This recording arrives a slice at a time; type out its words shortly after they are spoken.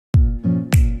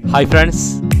Hi friends,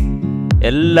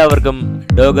 എല്ലാവർക്കും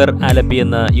ഡോഗർ ആലപ്പി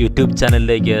എന്ന YouTube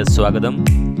ചാനലിലേക്ക് സ്വാഗതം.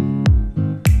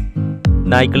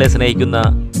 നായ്ക്കളെ സ്നേഹിക്കുന്ന,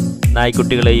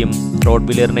 നായ്ക്കുട്ടികളെയും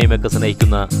റോട്ട്വീലറിനെയും ഒക്കെ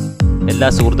സ്നേഹിക്കുന്ന എല്ലാ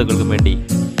സുഹൃത്തുക്കൾക്കും വേണ്ടി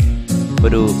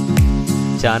ഒരു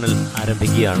ചാനൽ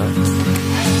ആരംഭിക്കുകയാണ്.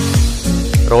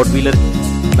 റോട്ട്വീലർ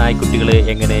നായ്ക്കുട്ടികളെ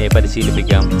എങ്ങനെ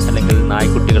പരിശീലിപ്പിക്കാം, അല്ലെങ്കിൽ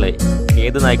നായ്ക്കുട്ടികളെ,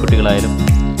 ഏത് നായ്ക്കുട്ടികളായാലും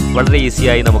വളരെ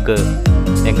ഈസിയായി നമുക്ക്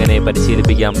എങ്ങനെ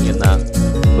പരിശീലിപ്പിക്കാം എന്ന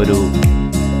ഒരു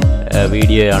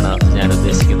വീഡിയോയാണ് ഞാൻ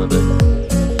ഉദ്ദേശിക്കുന്നത്.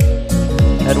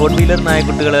 റോട്ട്വീലർ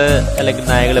നായ്ക്കുട്ടികൾ അല്ലെങ്കിൽ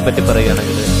നായകളെ പറ്റി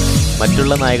പറയുകയാണെങ്കിൽ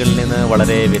മറ്റുള്ള നായകളിൽ നിന്ന്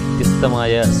വളരെ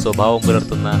വ്യത്യസ്തമായ സ്വഭാവം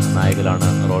പുലർത്തുന്ന നായകളാണ്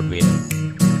റോട്ട്വീലർ.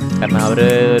 കാരണം അവർ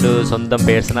ഒരു സ്വന്തം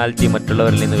പേഴ്സണാലിറ്റി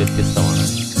മറ്റുള്ളവരിൽ നിന്ന് വ്യത്യസ്തമാണ്.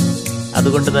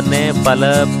 അതുകൊണ്ട് തന്നെ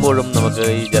പലപ്പോഴും നമുക്ക്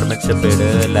ഈ ജർമ്മൻ ഷെപ്പേർഡ്,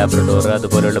 ലാബ്രഡോർ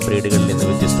അതുപോലെയുള്ള ബ്രീഡുകളിൽ നിന്ന്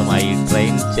വ്യത്യസ്തമായി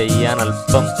ട്രെയിൻ ചെയ്യാൻ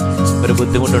അല്പം ഒരു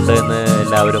ബുദ്ധിമുട്ടുണ്ട് എന്ന്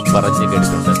എല്ലാവരും പറഞ്ഞു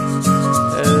കേട്ടിട്ടുണ്ട്.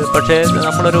 പക്ഷേ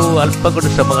നമ്മളൊരു അല്പം കൂടി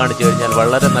ശ്രമം കാണിച്ചു കഴിഞ്ഞാൽ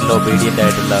വളരെ നല്ല ഒബീഡിയൻ്റ്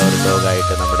ആയിട്ടുള്ള ഒരു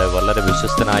ഡോഗായിട്ട്, നമ്മുടെ വളരെ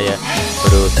വിശ്വസ്തനായ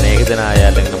ഒരു സ്നേഹിതനായ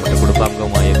അല്ലെങ്കിൽ നമ്മുടെ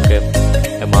കുടുംബാംഗവുമായൊക്കെ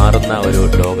മാറുന്ന ഒരു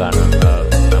ഡോഗാണ്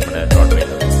നമ്മുടെ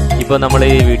റോട്ട്വീലർ. ഇപ്പോൾ നമ്മൾ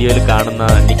ഈ വീഡിയോയിൽ കാണുന്ന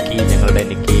നിക്കി, ഞങ്ങളുടെ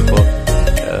നിക്കി ഇപ്പോൾ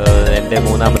എൻ്റെ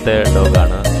മൂന്നാമത്തെ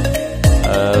ഡോഗാണ്.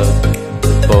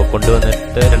 ഇപ്പോൾ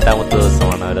കൊണ്ടുവന്നിട്ട് രണ്ടാമത്തെ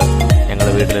ദിവസമാണ്. അവർ ഞങ്ങൾ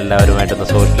വീട്ടിലെല്ലാവരുമായിട്ടൊന്ന്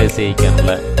സോഷ്യലൈസ്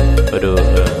ചെയ്യിക്കാനുള്ള ഒരു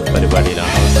പരിപാടിയിലാണ്.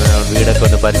 വീടൊക്കെ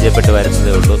ഒന്ന് പരിചയപ്പെട്ട്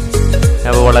വരുന്നതേ ഉള്ളൂ.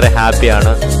 അപ്പോൾ വളരെ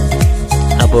ഹാപ്പിയാണ്.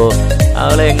 അപ്പോൾ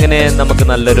അവളെ എങ്ങനെ നമുക്ക്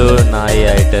നല്ലൊരു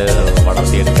നായയായിട്ട്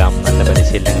വളർത്തിയെടുക്കാം, നല്ല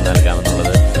പരിശീലനം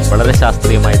നൽകാമെന്നുള്ളത് വളരെ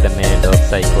ശാസ്ത്രീയമായി തന്നെ ഡോഗ്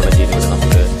സൈക്കോളജിയിലൂടെ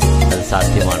നമുക്ക് അത്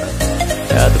സാധ്യമാണ്.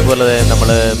 അതുപോലെ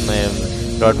നമ്മൾ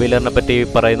റോട്ട്വീലറിനെ പറ്റി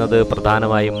പറയുന്നത്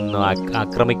പ്രധാനമായും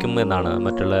ആക്രമിക്കും എന്നാണ്.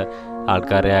 മറ്റുള്ള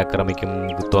ആൾക്കാരെ ആക്രമിക്കും,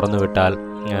 തുറന്നു വിട്ടാൽ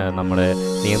നമ്മുടെ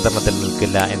നിയന്ത്രണത്തിൽ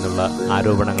നിൽക്കില്ല എന്നുള്ള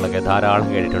ആരോപണങ്ങളൊക്കെ ധാരാളം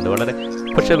കേട്ടിട്ടുണ്ട്.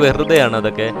 പക്ഷെ വെറുതെയാണ്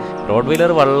അതൊക്കെ.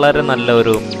 റോട്ട്വീലർ വളരെ നല്ല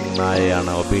ഒരു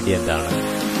നായയാണ്, ഒബീഡിയൻ്റ് ആണ്.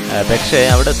 പക്ഷേ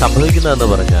അവിടെ സംഭവിക്കുന്നതെന്ന്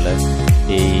പറഞ്ഞാൽ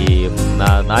ഈ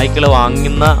നായ്ക്കളെ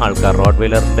വാങ്ങുന്ന ആൾക്കാർ,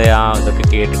 റോട്ട്വീലറിൻ്റെ ആ ഇതൊക്കെ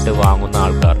കേട്ടിട്ട് വാങ്ങുന്ന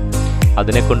ആൾക്കാർ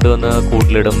അതിനെ കൊണ്ടുവന്ന്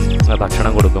കൂട്ടിലിടും,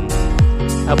 ഭക്ഷണം കൊടുക്കും.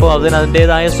 അപ്പോൾ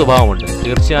അതിൻ്റേതായ സ്വഭാവമുണ്ട്.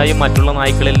 തീർച്ചയായും മറ്റുള്ള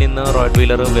നായ്ക്കളിൽ നിന്ന്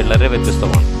റോട്ട്വീലർ വളരെ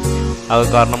വ്യത്യസ്തമാണ്. അത്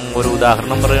കാരണം ഒരു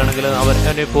ഉദാഹരണം പറയുകയാണെങ്കിൽ,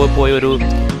 അവരെ പോയി ഒരു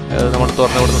നമ്മൾ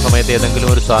തുറന്നു കൊടുക്കുന്ന സമയത്ത് ഏതെങ്കിലും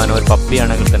ഒരു സാധനം, ഒരു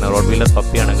പപ്പിയാണെങ്കിൽ തന്നെ, റോട്ട്വീലർ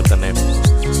പപ്പിയാണെങ്കിൽ തന്നെ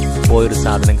പോയൊരു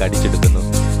സാധനം കടിച്ചെടുക്കുന്നു.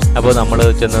 അപ്പോൾ നമ്മൾ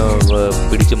ചെന്ന്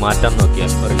പിടിച്ച് മാറ്റാൻ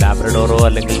നോക്കിയാൽ, ഒരു ലാബ്രഡോറോ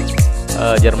അല്ലെങ്കിൽ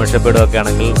ജർമ്മൻ ഷെപ്പേർഡോ ഒക്കെ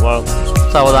ആണെങ്കിൽ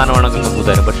സാവധാനമാണെങ്കിൽ നമുക്ക്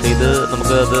തരും. പക്ഷേ ഇത്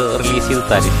നമുക്ക് അത് റിലീസ് ചെയ്ത്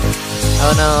തരില്ല.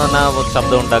 അവന്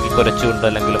ശബ്ദം ഉണ്ടാക്കി കുരച്ചുകൊണ്ട്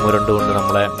അല്ലെങ്കിൽ മുരണ്ടുകൊണ്ട്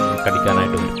നമ്മളെ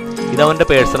കടിക്കാനായിട്ട് വരും. ഇതവൻ്റെ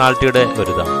പേഴ്സണാലിറ്റിയുടെ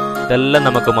ഒരു ഇതാണ്. ഇതെല്ലാം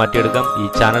നമുക്ക് മാറ്റിയെടുക്കാം. ഈ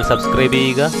ചാനൽ സബ്സ്ക്രൈബ്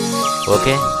ചെയ്യുക.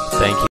 Okay, thank you.